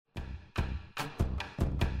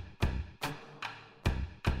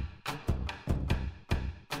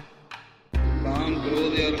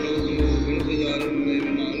Welcome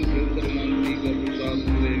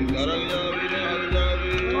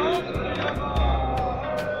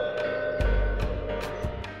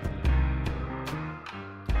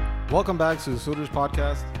back to the Suraj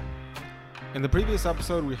Podcast. In the previous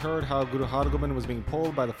episode, we heard how Guru Hargobind was being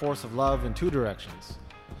pulled by the force of love in two directions.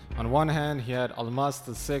 On one hand, he had Almast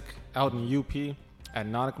the Sikh out in UP at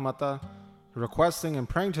Nanak Mata, requesting and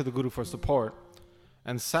praying to the Guru for support.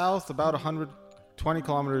 And south, about 120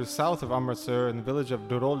 kilometers south of Amritsar, in the village of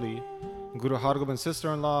Duroli, Guru Hargobind's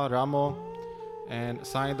sister-in-law, Ramo, and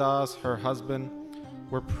Sai Das, her husband,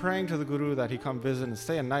 were praying to the Guru that he come visit and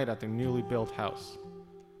stay a night at their newly built house.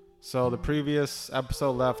 So the previous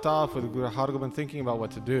episode left off with Guru Hargobind thinking about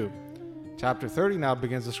what to do. Chapter 30 now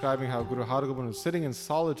begins describing how Guru Hargobind was sitting in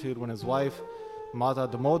solitude when his wife, Mata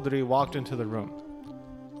Damodari, walked into the room.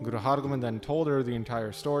 Guru Hargobind then told her the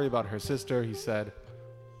entire story about her sister. He said,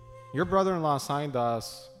 "Your brother-in-law Sai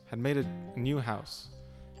Das had made a new house.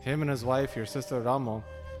 Him and his wife, your sister Ramo,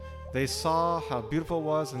 they saw how beautiful it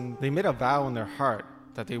was and they made a vow in their heart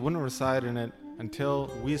that they wouldn't reside in it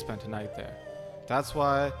until we spent a night there. That's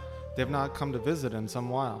why they've not come to visit in some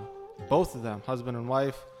while. Both of them, husband and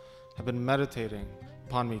wife, have been meditating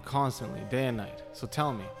upon me constantly, day and night. So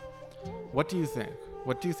tell me, what do you think?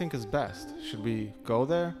 What do you think is best? Should we go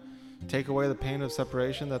there? Take away the pain of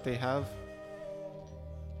separation that they have?"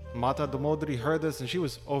 Mata Damodari heard this and she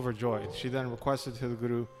was overjoyed. She then requested to the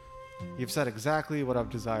Guru, "You've said exactly what I've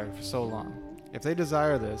desired for so long. If they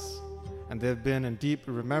desire this, and they've been in deep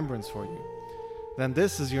remembrance for you, then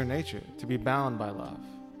this is your nature, to be bound by love.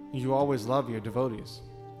 You always love your devotees.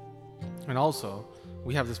 And also,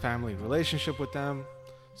 we have this family relationship with them.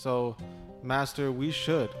 So, Master, we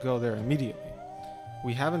should go there immediately.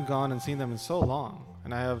 We haven't gone and seen them in so long,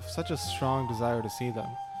 and I have such a strong desire to see them,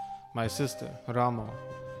 my sister, Ramo,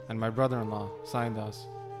 and my brother-in-law, Sai Das."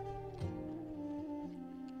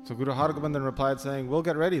 So Guru Hargobind then replied saying, "We'll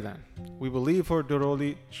get ready then. We will leave for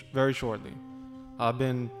Duroli very shortly. I've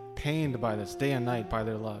been pained by this day and night by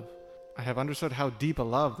their love. I have understood how deep a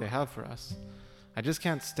love they have for us. I just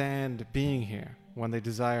can't stand being here when they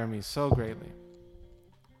desire me so greatly."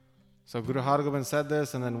 So Guru Hargobind said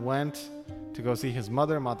this and then went to go see his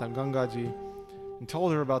mother, Mata Gangaji, and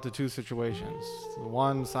told her about the two situations. The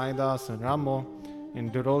one, Sai Das and Ramo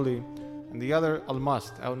in Duroli, and the other,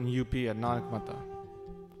 Almast, out in UP at Nanak Mata.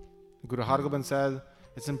 Guru Hargobind said,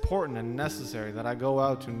 "It's important and necessary that I go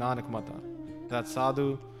out to Nanak Mata. That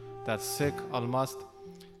sadhu, that Sikh, Almast,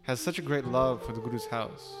 has such a great love for the Guru's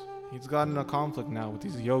house. He's gotten a conflict now with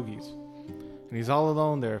these yogis, and he's all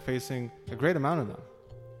alone there facing a great amount of them.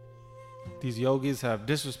 These yogis have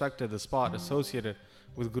disrespected the spot associated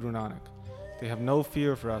with Guru Nanak. They have no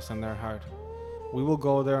fear for us in their heart. We will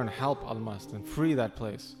go there and help Almast and free that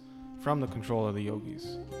place from the control of the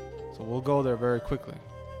yogis. So we'll go there very quickly."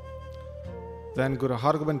 Then Guru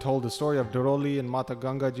Hargobind told the story of Duroli and Mata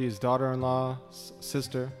Gangaji's daughter-in-law,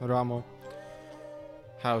 sister, Ramo,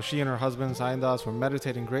 how she and her husband, Sai Das, were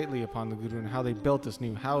meditating greatly upon the Guru and how they built this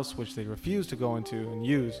new house which they refused to go into and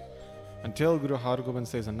use until Guru Hargobind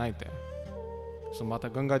stays a night there. So Mata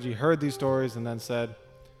Gangaji heard these stories and then said,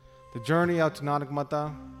 "The journey out to Nanak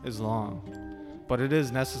Mata is long, but it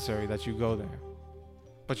is necessary that you go there.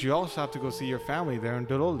 But you also have to go see your family there in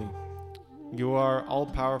Duroli. You are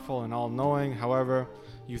all-powerful and all-knowing. However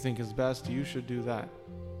you think is best, you should do that."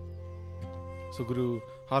 So Guru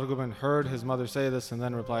Hargobind heard his mother say this and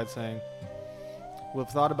then replied saying, "We've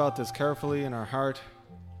thought about this carefully in our heart.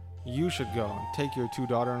 You should go and take your two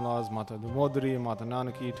daughter-in-laws, Mata Damodari and Mata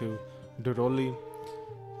Nanaki, to Duroli.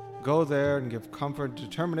 Go there and give comfort and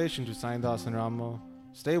determination to Sai Das and Ramo.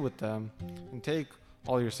 Stay with them and take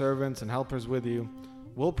all your servants and helpers with you.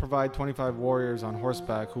 We'll provide 25 warriors on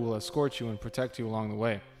horseback who will escort you and protect you along the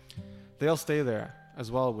way. They'll stay there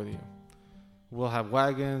as well with you. We'll have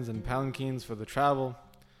wagons and palanquins for the travel.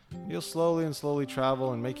 You'll slowly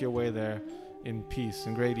travel and make your way there in peace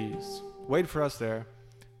and great ease. Wait for us there.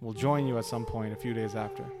 We'll join you at some point a few days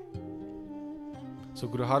after." So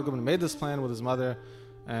Guru Hargobind made this plan with his mother,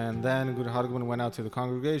 and then Guru Hargobind went out to the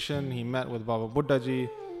congregation. He met with Baba Buddha Ji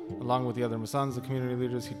along with the other Masands, the community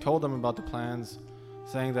leaders. He told them about the plans,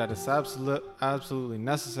 saying that it's absolutely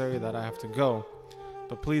necessary that I have to go,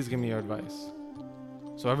 but please give me your advice.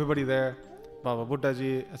 So everybody there, Baba Buddha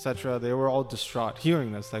Ji, etc., they were all distraught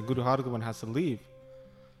hearing this, that Guru Hargobind has to leave.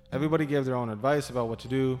 Everybody gave their own advice about what to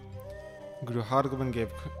do. Guru Hargobind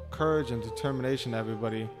gave courage and determination to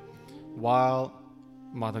everybody while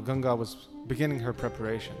Mata Ganga was beginning her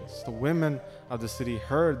preparations. The women of the city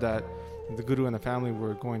heard that the Guru and the family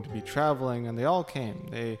were going to be traveling, and they all came.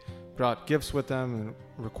 They brought gifts with them and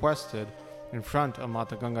requested in front of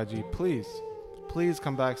Mata Gangaji, please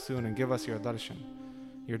come back soon and give us your darshan,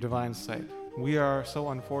 your divine sight. We are so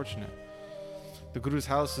unfortunate. The Guru's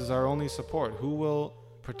house is our only support. Who will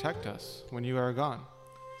protect us when you are gone?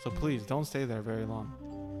 So please don't stay there very long.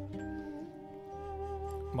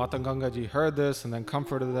 Mata Gangaji heard this and then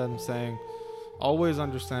comforted them, saying, always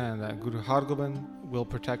understand that Guru Hargobind will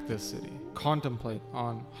protect this city. Contemplate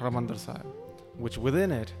on Harmandir Sahib, which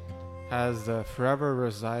within it has the forever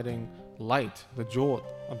residing light, the jyot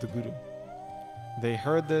of the Guru. They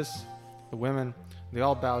heard this, the women, they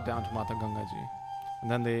all bowed down to Mata Gangaji, and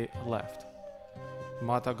then they left.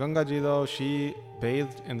 Mata Gangaji, though, she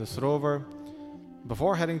bathed in the Sarovar.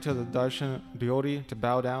 Before heading to the Darshan Deori to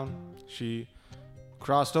bow down, she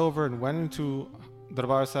crossed over and went into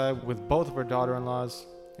Darbar Sahib with both of her daughter-in-laws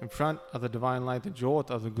in front of the divine light, the jyot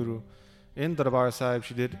of the Guru. In Darbar Sahib,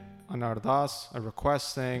 she did an ardas, a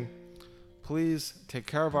request saying, please take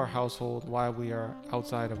care of our household while we are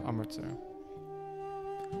outside of Amritsar.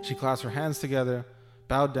 She clasped her hands together,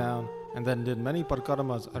 bowed down, and then did many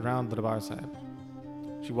parikaramas around Darbar Sahib.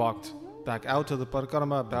 She walked back out to the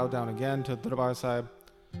parikrama, bowed down again to Darbar Sahib.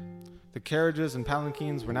 The carriages and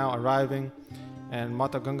palanquins were now arriving, and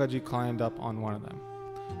Mata Gangaji climbed up on one of them.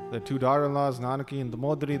 The two daughter-in-laws, Nanaki and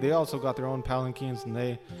Damodari, they also got their own palanquins and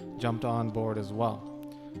they jumped on board as well.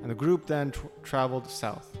 And the group then traveled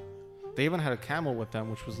south. They even had a camel with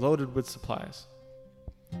them, which was loaded with supplies.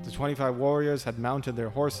 The 25 warriors had mounted their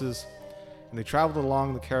horses, and they traveled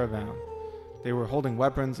along the caravan. They were holding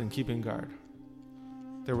weapons and keeping guard.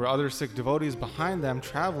 There were other Sikh devotees behind them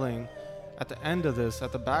traveling at the end of this,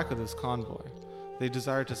 at the back of this convoy. They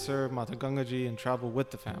desired to serve Mata Gangaji and travel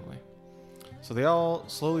with the family. So they all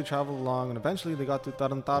slowly traveled along, and eventually they got to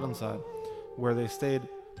Taran Sahib, where they stayed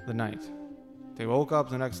the night. They woke up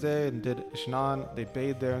the next day and did Ishnan. They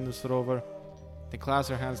bathed there in the Sarovar. They clasped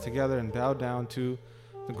their hands together and bowed down to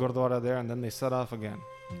the Gurdwara there, and then they set off again,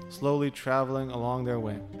 slowly traveling along their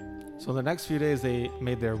way. So the next few days they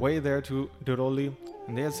made their way there to Dhiroli,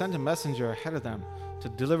 and they had sent a messenger ahead of them to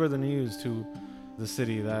deliver the news to the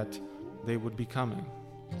city that they would be coming.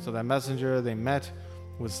 So that messenger, they met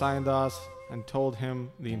with Saindas and told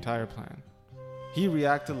him the entire plan. He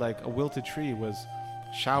reacted like a wilted tree was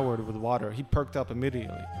showered with water. He perked up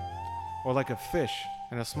immediately, or like a fish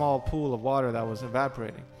in a small pool of water that was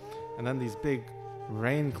evaporating. And then these big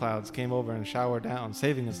rain clouds came over and showered down,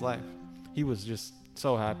 saving his life. He was just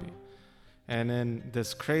so happy. And in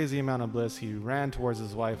this crazy amount of bliss, he ran towards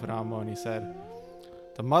his wife Ramo and he said,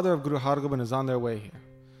 the mother of Guru Hargobind is on their way here,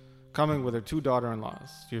 coming with her two daughter-in-laws,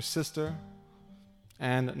 your sister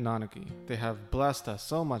and Nanaki. They have blessed us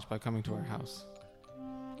so much by coming to our house.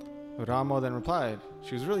 Ramo then replied,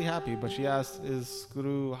 she was really happy, but she asked, is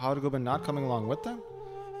Guru Hargobind not coming along with them?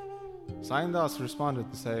 Saindas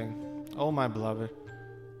responded saying, oh my beloved,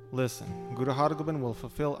 listen, Guru Hargobind will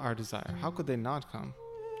fulfill our desire. How could they not come?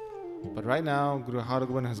 But right now, Guru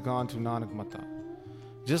Hargobind has gone to Nanak Mata.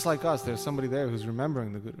 Just like us, there's somebody there who's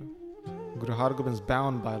remembering the Guru. Guru Hargobind is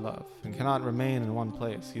bound by love and cannot remain in one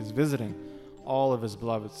place. He's visiting all of his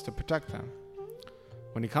beloveds to protect them.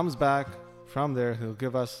 When he comes back from there, he'll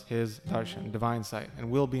give us his darshan, divine sight, and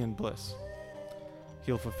we'll be in bliss.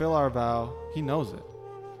 He'll fulfill our vow. He knows it.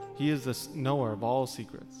 He is the knower of all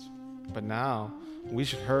secrets. But now, we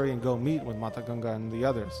should hurry and go meet with Mata Ganga and the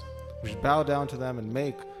others. We should bow down to them and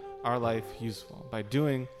make our life useful. By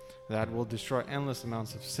doing that, we'll destroy endless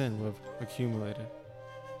amounts of sin we've accumulated.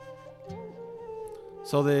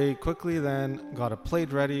 So they quickly then got a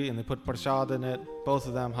plate ready and they put prasad in it, both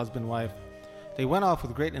of them, husband and wife. They went off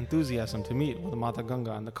with great enthusiasm to meet with Mata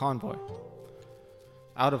Ganga and the convoy.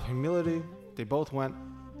 Out of humility, they both went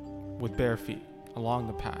with bare feet along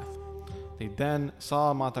the path. They then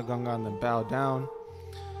saw Mata Ganga and then bowed down.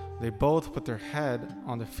 They both put their head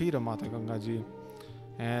on the feet of Mata Gangaji,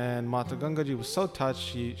 and Mata Gangaji was so touched,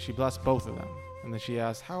 she blessed both of them. And then she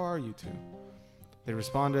asked, how are you two? They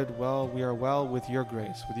responded, well, we are well with your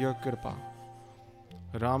grace, with your kripa.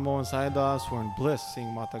 Ramo and Saindas were in bliss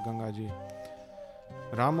seeing Mata Gangaji.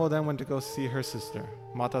 Ramo then went to go see her sister,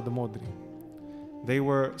 Mata Damodari. They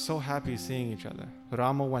were so happy seeing each other.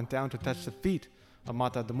 Ramo went down to touch the feet of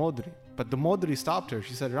Mata Damodari, but Damodari stopped her.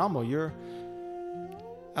 She said, Ramo, you're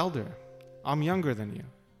elder. I'm younger than you.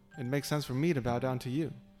 It makes sense for me to bow down to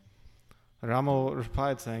you. Ramo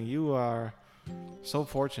replied saying, you are so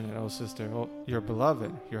fortunate, O sister. Oh, your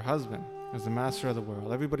beloved, your husband, is the master of the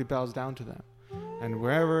world. Everybody bows down to them. And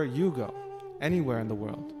wherever you go, anywhere in the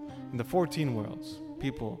world, in the 14 worlds,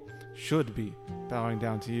 people should be bowing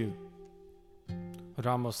down to you.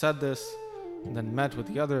 Ramo said this and then met with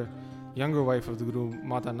the other younger wife of the Guru,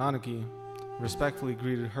 Mata Nanaki, respectfully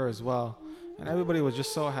greeted her as well, and everybody was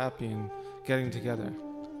just so happy and getting together.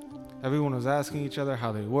 Everyone was asking each other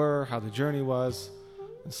how they were, how the journey was,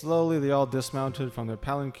 and slowly they all dismounted from their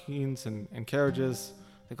palanquins and carriages.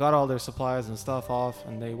 They got all their supplies and stuff off,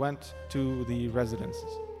 and they went to the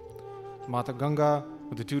residences. Mata Ganga,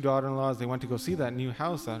 with the two daughter-in-laws, they went to go see that new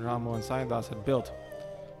house that Ramo and Sai Das had built.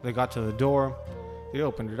 They got to the door, they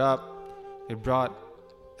opened it up, they brought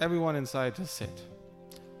everyone inside to sit.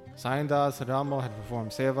 Sai Das and Ramo had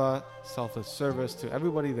performed seva, selfless service to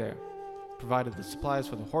everybody there, provided the supplies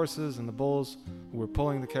for the horses and the bulls who were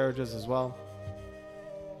pulling the carriages as well.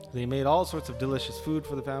 They made all sorts of delicious food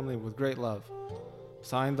for the family with great love.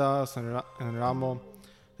 Sai Das and Ramo,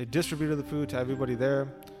 they distributed the food to everybody there,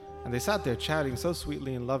 and they sat there chatting so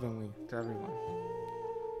sweetly and lovingly to everyone.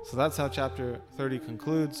 So that's how chapter 30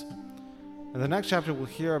 concludes. In the next chapter, we'll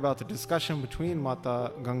hear about the discussion between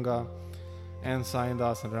Mata Ganga and Sai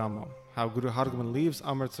Das and Ramo, how Guru Hargobind leaves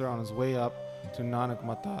Amritsar on his way up to Nanak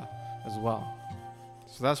Mata as well.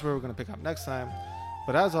 So that's where we're going to pick up next time.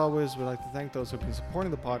 But as always, we'd like to thank those who have been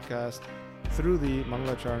supporting the podcast through the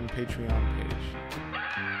Mangalacharan Patreon page.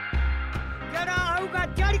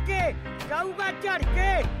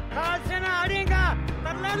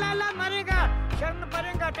 शरण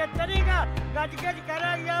परेगा ते तरेगा गज गज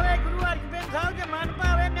करेगा